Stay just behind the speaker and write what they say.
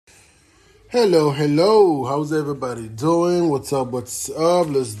Hello, hello. How's everybody doing? What's up? What's up?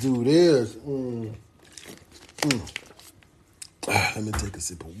 Let's do this. Let me take a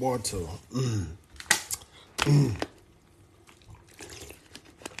sip of water. Ooh,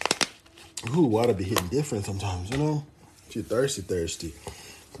 water be hitting different sometimes, you know? If you're thirsty.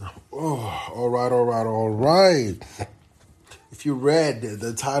 Oh, all right. If you read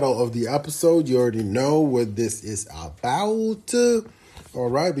the title of the episode, you already know what this is about. All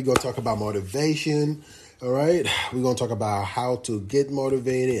right, we're going to talk about motivation. All right, we're going to talk about how to get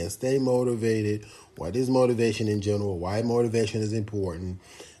motivated and stay motivated. What is motivation in general? Why motivation is important.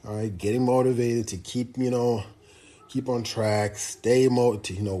 All right, getting motivated to keep on track, ways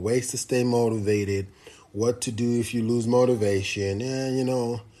to stay motivated, what to do if you lose motivation,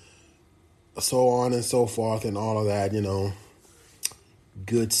 and, so on and so forth and all of that,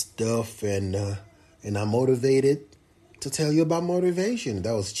 good stuff. And I'm motivated to tell you about motivation.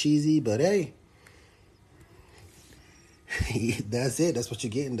 That was cheesy, but hey, that's it. That's what you're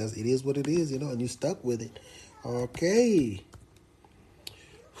getting. It is what it is, and you stuck with it. Okay.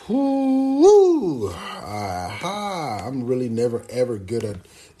 Whoo! Aha! I'm really never ever good at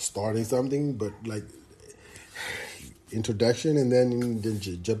starting something, but like introduction and then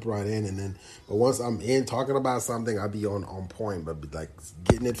jump right in, but once I'm in talking about something, I'll be on point. But like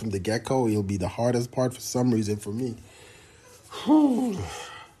getting it from the get-go, it'll be the hardest part for some reason for me. Whew.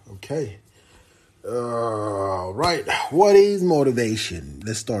 Okay. Right. What is motivation?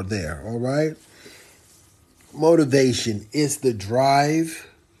 Let's start there. All right. Motivation is the drive,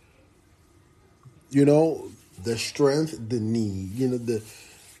 the strength, the need,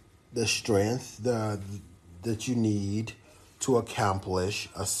 the strength that you need to accomplish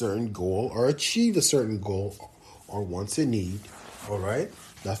a certain goal or achieve a certain goal or wants a need. All right.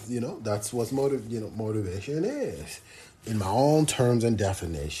 That's what motivation is in my own terms and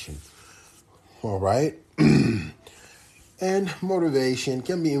definition. All right. And motivation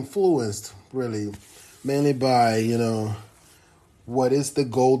can be influenced really mainly by, what is the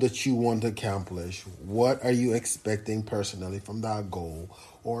goal that you want to accomplish? What are you expecting personally from that goal?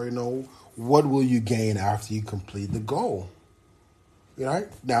 Or, what will you gain after you complete the goal? Right?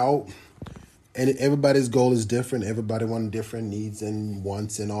 Now, and everybody's goal is different. Everybody wants different needs and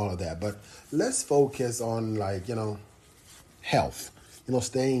wants and all of that. But let's focus on health.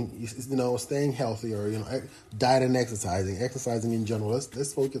 Staying healthy, or diet and exercising in general.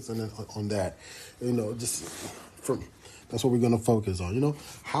 Let's focus on that. That's what we're going to focus on.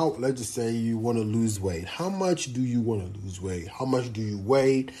 Let's just say you want to lose weight. How much do you want to lose weight? How much do you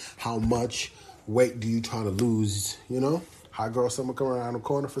weigh? How much weight do you try to lose? Hot girl summer coming around the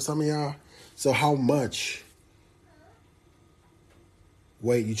corner for some of y'all. So how much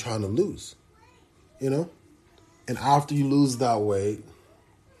weight you trying to lose? And after you lose that weight,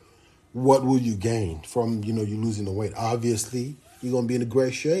 what will you gain from, you losing the weight? Obviously, you're going to be in a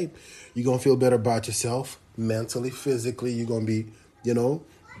great shape. You're going to feel better about yourself mentally, physically. You're going to be, you're going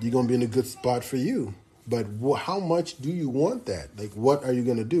to be in a good spot for you. But how much do you want that? Like, what are you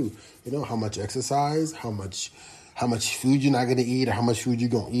going to do? How much exercise, how much food you're not going to eat, or how much food you're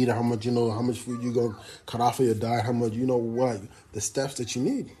going to eat, or how much food you're going to cut off of your diet, how much, the steps that you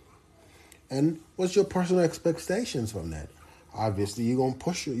need. And what's your personal expectations from that? Obviously, you're going to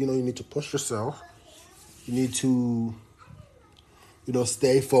push you need to push yourself. You need to,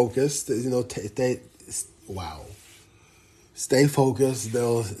 stay focused, stay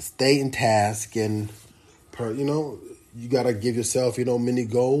focused, stay in task, and, you got to give yourself, many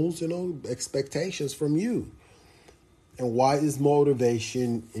goals, expectations from you. And why is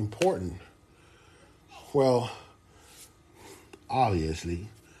motivation important? Well, obviously,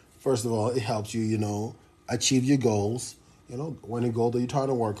 first of all, it helps you, achieve your goals. When a goal that you're trying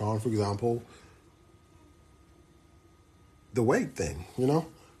to work on, for example, the weight thing, you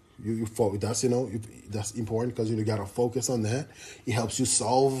focus. That's important because you got to focus on that. It helps you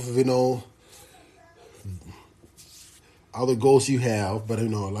solve, other goals you have. But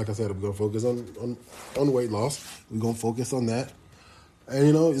like I said, I'm gonna focus on weight loss. We're gonna focus on that,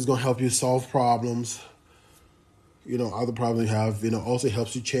 and it's gonna help you solve problems. Other problems you have, also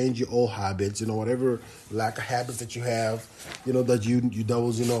helps you change your old habits, whatever lack of habits that you have,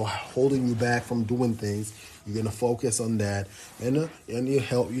 that holding you back from doing things. You're going to focus on that. And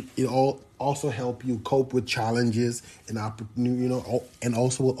it also help you cope with challenges and, and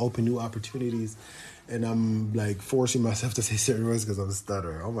also will open new opportunities. And I'm like forcing myself to say certain words because I'm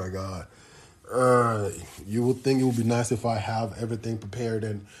stuttering. Oh my God. You would think it would be nice if I have everything prepared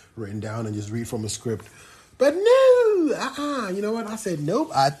and written down and just read from a script. But no, you know what? I said, nope,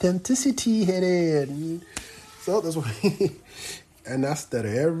 authenticity hit it. So that's what, and I stutter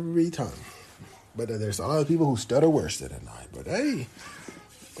every time. But there's a lot of people who stutter worse than I. But hey,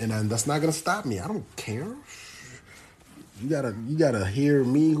 and that's not gonna stop me. I don't care. You gotta hear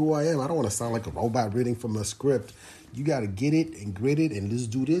me who I am. I don't want to sound like a robot reading from a script. You gotta get it and grit it and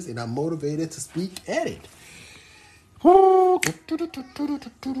just do this. And I'm motivated to speak at it. Okay,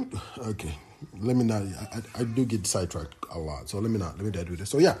 let me not. I do get sidetracked a lot, so let me not do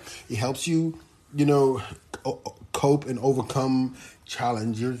this. So yeah, it helps you, cope and overcome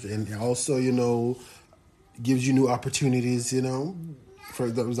challenges, and also gives you new opportunities. For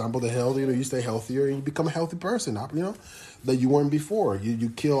example, the health. You stay healthier and you become a healthy person. That you weren't before. You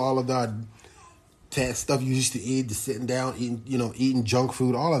kill all of that stuff you used to eat, the sitting down, eating junk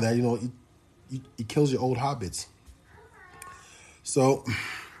food, all of that. It kills your old habits. So,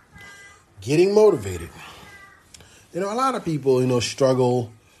 getting motivated. A lot of people,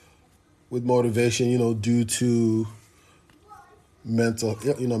 struggle with motivation, due to mental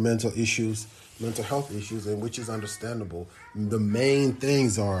issues, mental health issues, and which is understandable. The main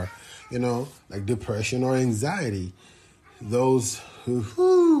things are, like depression or anxiety. Those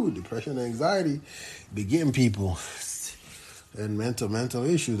depression and anxiety be getting people, and mental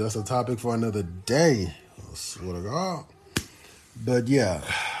issues. That's a topic for another day. I swear to God. But yeah,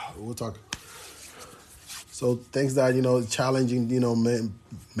 we'll talk. So things that challenging,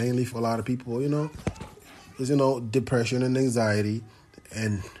 mainly for a lot of people, is depression and anxiety,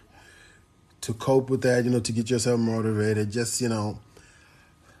 and to cope with that, to get yourself motivated, just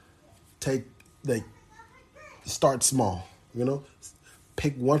take start small,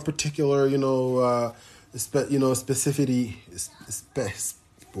 pick one particular, specificity,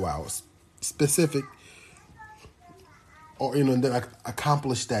 specific, or then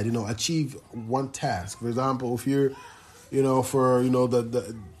accomplish that, achieve one task. For example, if you're, for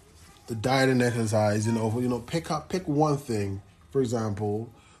the diet and exercise, pick one thing. For example,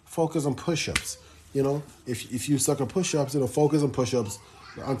 focus on push-ups. If you suck at push-ups, focus on push-ups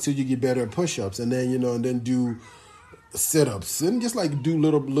until you get better at push-ups, and then and then do sit-ups, and just like do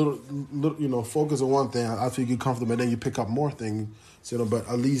little, focus on one thing after you get comfortable, and then you pick up more things. But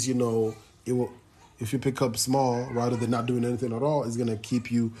at least it will. If you pick up small rather than not doing anything at all, it's gonna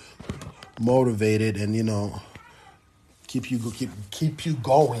keep you motivated and keep you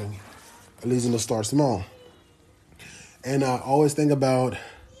going. At least start small. And I always think about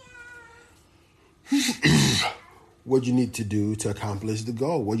what you need to do to accomplish the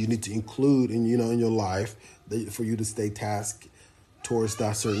goal, what you need to include in your life for you to stay tasked towards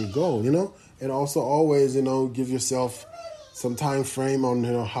that certain goal, and also always give yourself some time frame on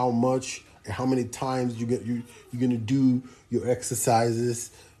how much and how many times you're gonna do your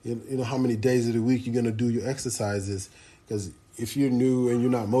exercises, how many days of the week you're gonna do your exercises. Because if you're new and you're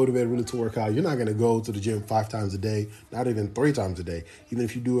not motivated really to work out, you're not gonna go to the gym 5 times a day, not even 3 times a day. Even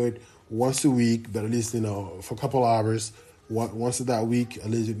if you do it once a week, but at least for a couple hours, once of that week, at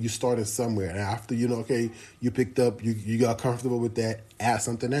least you started somewhere. And after you picked up, you got comfortable with that, add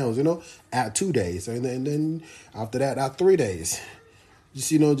something else. Add 2 days, and then after that, add 3 days.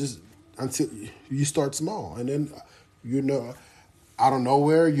 Just until you start small, and then out of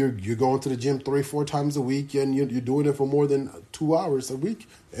nowhere you're going to the gym 3-4 times a week, and you're doing it for more than 2 hours a week,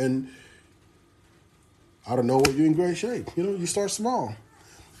 and out of nowhere you're in great shape. You start small,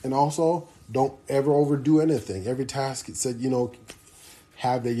 and also don't ever overdo anything. Every task it said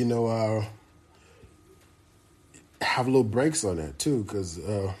have the have little breaks on that too, because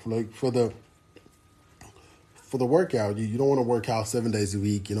like for the workout, you don't want to work out 7 days a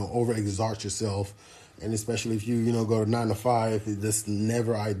week, overexert yourself. And especially if you, go to 9 to 5, that's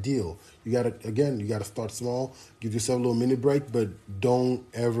never ideal. You gotta start small, give yourself a little mini break, but don't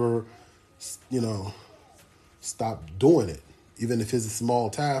ever, stop doing it. Even if it's a small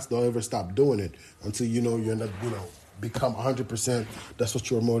task, don't ever stop doing it until you end up, become 100%. That's what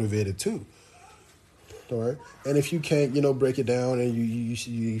you're motivated to. All right. And if you can't, break it down, and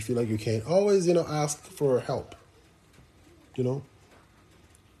you feel like you can't, always, ask for help.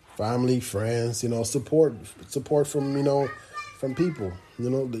 Family, friends, support from, from people.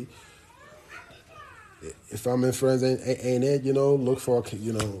 If I'm in friends ain't it, look for,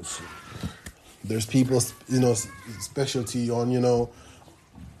 there's people, specialty on,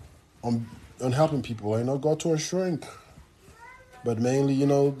 on helping people. Go to a shrink. But mainly,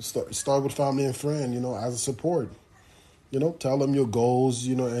 start with family and friend, as a support. Tell them your goals,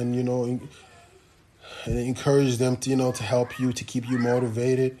 and encourage them to, to help you, to keep you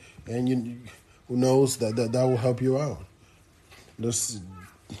motivated. And who knows that will help you out. That's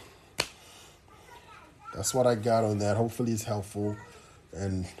what I got on that. Hopefully it's helpful.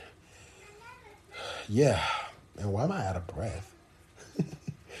 And yeah. And why am I out of breath?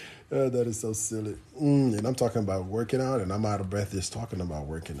 That is so silly. And I'm talking about working out, and I'm out of breath just talking about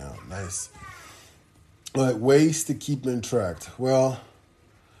working out. Nice. Like ways to keep in track. Well,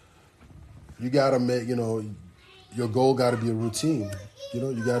 you gotta make, your goal gotta be a routine.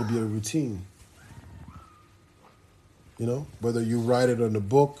 You gotta be a routine. Whether you write it on a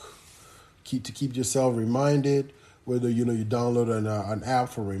book, keep yourself reminded. Whether you download an app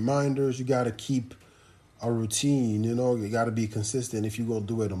for reminders, you gotta keep a routine. You gotta be consistent. If you're gonna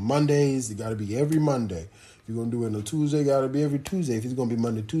do it on Mondays, it gotta be every Monday. If you're gonna do it on Tuesday, it gotta be every Tuesday. If it's gonna be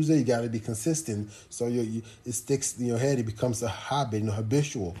Monday, Tuesday, you gotta be consistent. So it sticks in your head. It becomes a habit,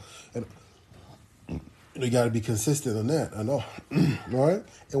 habitual, and you got to be consistent on that. I know, all right.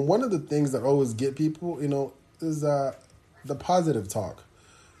 And one of the things that always get people, is the positive talk.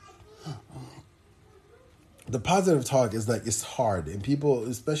 The positive talk is like it's hard, and people,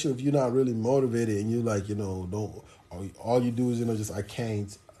 especially if you're not really motivated, and you like, don't all you do is just I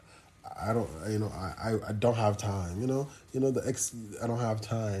can't. I don't, I don't have time, I don't have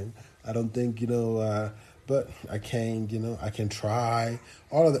time. I don't think, but I can't, I can try.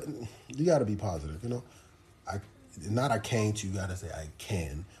 All of that, you got to be positive, I, not I can't, you got to say I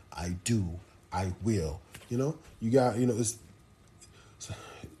can, I do, I will, you got,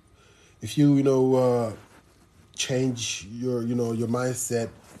 if you, change your mindset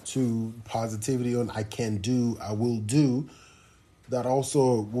to positivity on I can do, I will do, that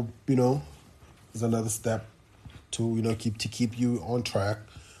also will, is another step to keep you on track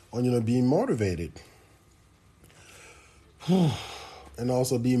on being motivated. And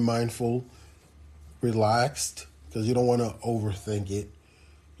also be mindful, relaxed, because you don't want to overthink it.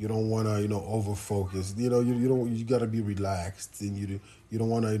 You don't want to over focus. You got to be relaxed, and you don't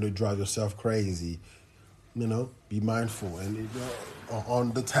want to drive yourself crazy. Be mindful and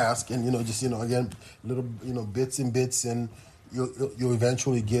on the task, and just again, little bits and bits, and you'll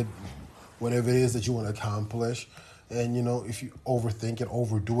eventually get whatever it is that you want to accomplish. And if you overthink it,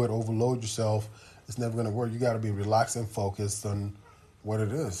 overdo it, overload yourself, it's never going to work. You got to be relaxed and focused on what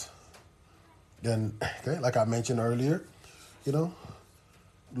it is. Then, okay, like I mentioned earlier,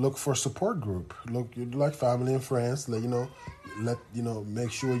 look for a support group. Look like family and friends. Make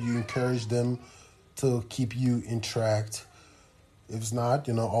sure you encourage them to keep you in track. If it's not,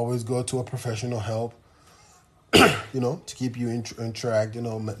 always go to a professional help, to keep you in track,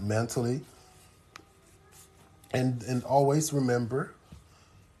 mentally. And always remember,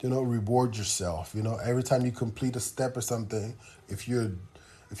 reward yourself. Every time you complete a step or something, if you're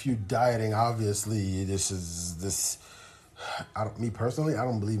dieting, obviously this. Me personally, I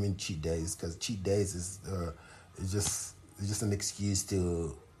don't believe in cheat days, because cheat days is just an excuse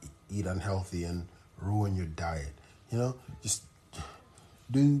to eat unhealthy and ruin your diet. Just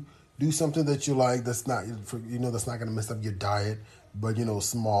do something that you like, that's not that's not going to mess up your diet, but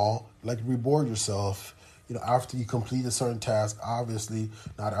small, like reward yourself. After you complete a certain task, obviously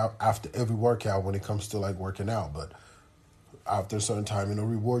not after every workout when it comes to like working out, but after a certain time,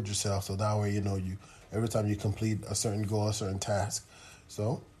 reward yourself. So that way, you every time you complete a certain goal, a certain task.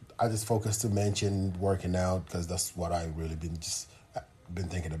 So I just focus to mention working out, because that's what I really been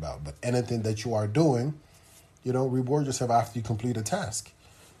thinking about. But anything that you are doing, reward yourself after you complete a task.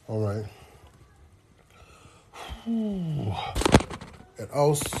 All right. And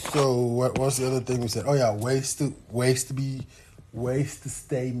also, what was the other thing we said? Oh yeah, ways to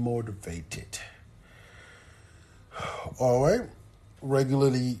stay motivated. All right.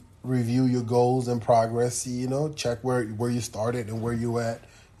 Regularly review your goals and progress. Check where you started and where you at.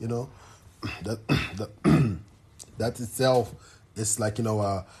 That itself is like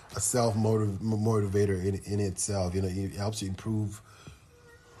a self motivator in itself. It helps you improve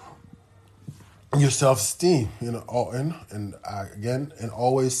your self-esteem, and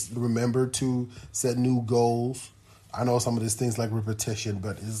always remember to set new goals. I know some of these things like repetition,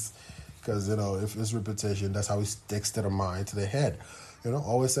 but it's because, if it's repetition, that's how it sticks to the mind, to the head.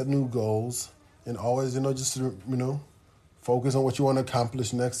 Always set new goals, and always, just, focus on what you want to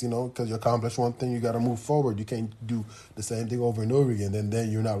accomplish next, because you accomplish one thing, you got to move forward. You can't do the same thing over and over again. Then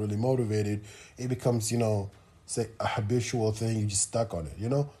you're not really motivated. It becomes, say a habitual thing. You just stuck on it,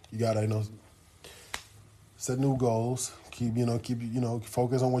 You got to, set new goals. Keep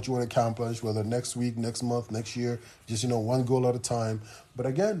focus on what you want to accomplish, whether next week, next month, next year, just, one goal at a time. But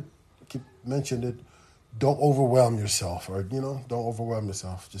again, keep mentioning it, don't overwhelm yourself, or, don't overwhelm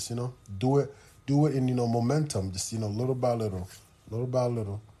yourself. Just, do it in, momentum, just, little by little, little by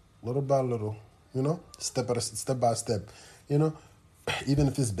little, little by little, step by step, even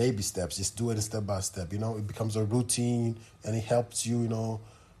if it's baby steps, just do it step by step, it becomes a routine, and it helps you,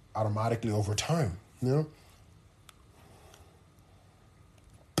 automatically over time,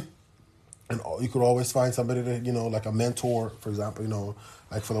 And you could always find somebody that, like a mentor, for example,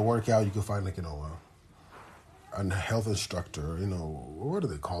 like for the workout, you could find like, a health instructor, what do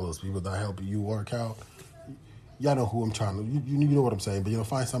they call those people that help you work out? Y'all know who I'm trying to, you know what I'm saying, but,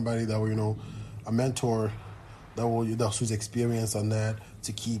 find somebody that will, a mentor that's who's experienced on that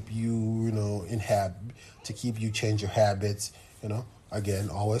to keep you, to keep you change your habits, Again,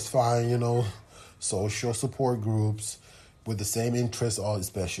 always find, social support groups with the same interests, all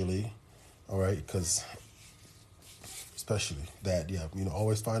especially, all right, because especially that, yeah,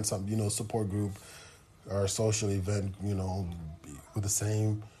 always find some, support group or social event, with the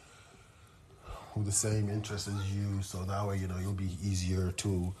same interest as you, so that way you'll be easier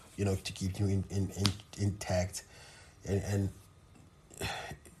to to keep you intact and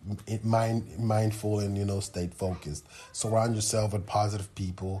mindful and stay focused. Surround yourself with positive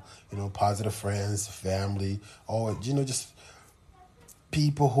people, positive friends, family, always just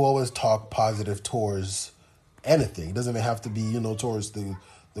people who always talk positive towards anything. It doesn't even have to be towards the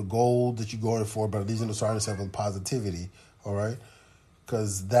goal that you're going for, but at least surround yourself with positivity. All right.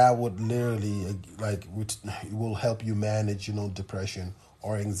 Because that would literally it will help you manage depression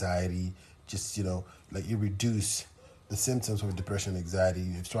or anxiety. Just like you reduce the symptoms of depression and anxiety.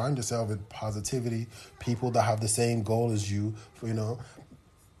 You surround yourself with positivity, people that have the same goal as you,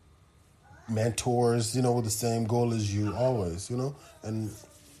 mentors, with the same goal as you always, and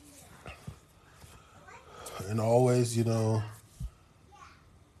always,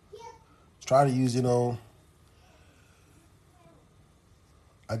 try to use,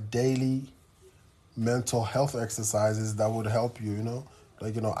 a daily mental health exercises that would help you,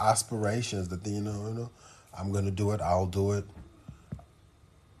 like, aspirations that, I'm going to do it. I'll do it.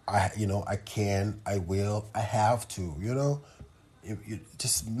 I can, I will, I have to,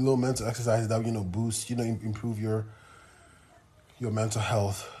 just little mental exercises that, boost, improve your mental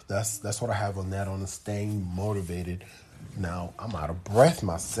health. That's what I have on that, on staying motivated. Now, I'm out of breath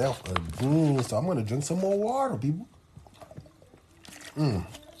myself again, so I'm going to drink some more water, people.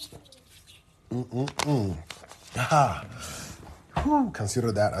 Ah,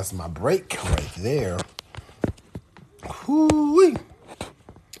 consider that as my break right there. Whoo-wee.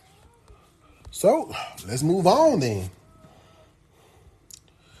 So, let's move on then.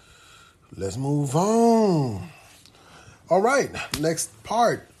 Let's move on. All right, next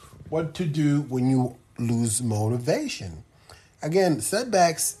part. What to do when you lose motivation. Again,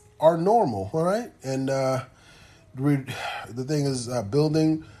 setbacks are normal, all right? And the thing is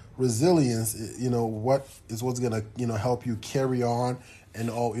building resilience, what's going to, help you carry on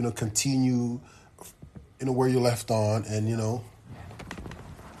and continue, where you left on and,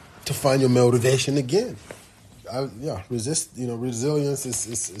 to find your motivation again. Resilience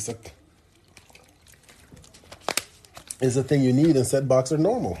is a thing you need, and setbacks are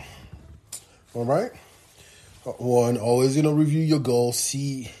normal. All right. One, always, review your goals.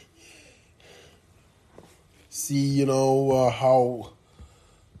 See,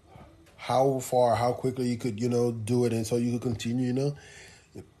 how far, how quickly you could, do it, and so you could continue,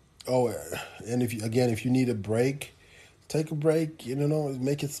 Oh, and if you need a break, take a break,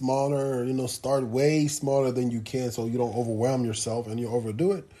 make it smaller, start way smaller than you can so you don't overwhelm yourself and you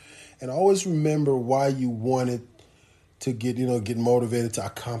overdo it. And always remember why you wanted to get motivated to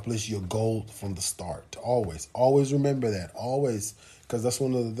accomplish your goal from the start. Always remember that. Always, because that's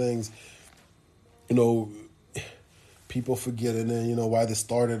one of the things, people forget, and then, why they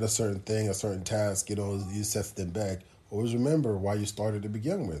started a certain thing, a certain task, you set them back. Always remember why you started to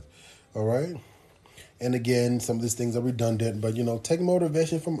begin with. All right. And again, some of these things are redundant, but, take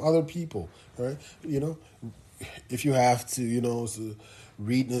motivation from other people. All right. If you have to,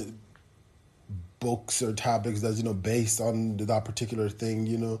 read books or topics that's, based on that particular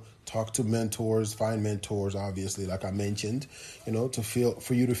thing, talk to mentors, find mentors, obviously, like I mentioned,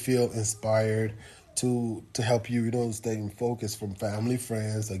 for you to feel inspired, to help you, staying focused, from family,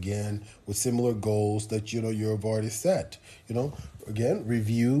 friends, again, with similar goals that, you've already set. Again,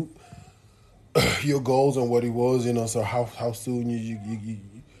 review your goals and what it was, so how soon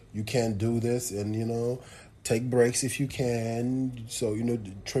you can do this, and, take breaks if you can, so,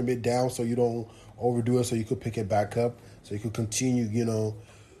 trim it down so you don't overdo it, so you could pick it back up, so you could continue,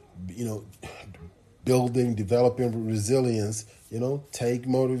 building, developing resilience, take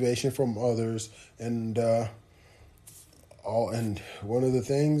motivation from others, and and one of the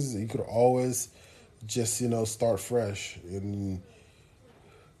things, you could always just, start fresh and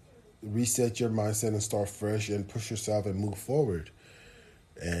reset your mindset and start fresh and push yourself and move forward.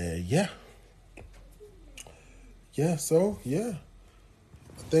 And so I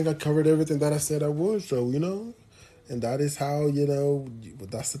think I covered everything that I said I would. So, And that is how,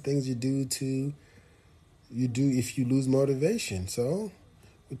 that's the things you do if you lose motivation. So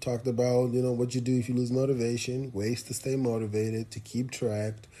we talked about, what you do if you lose motivation, ways to stay motivated, to keep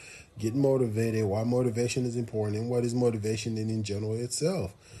track, get motivated, why motivation is important, and what is motivation in general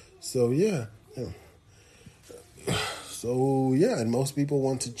itself. So, yeah. So, yeah, and most people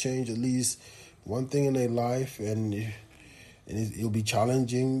want to change at least one thing in their life, and it'll be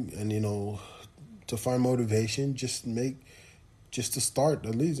challenging, and, to find motivation, just to start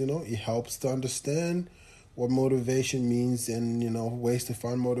at least, it helps to understand what motivation means and, ways to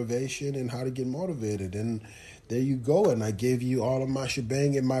find motivation and how to get motivated. And there you go. And I gave you all of my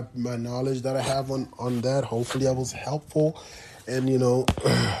shebang and my knowledge that I have on that. Hopefully I was helpful. And,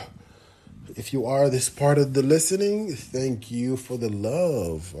 if you are this part of the listening, thank you for the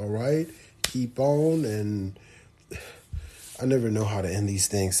love. All right. Keep on. And I never know how to end these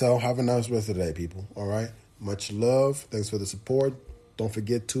things. So have a nice rest of the day, people. All right. Much love. Thanks for the support. Don't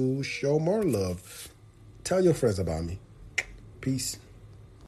forget to show more love. Tell your friends about me. Peace.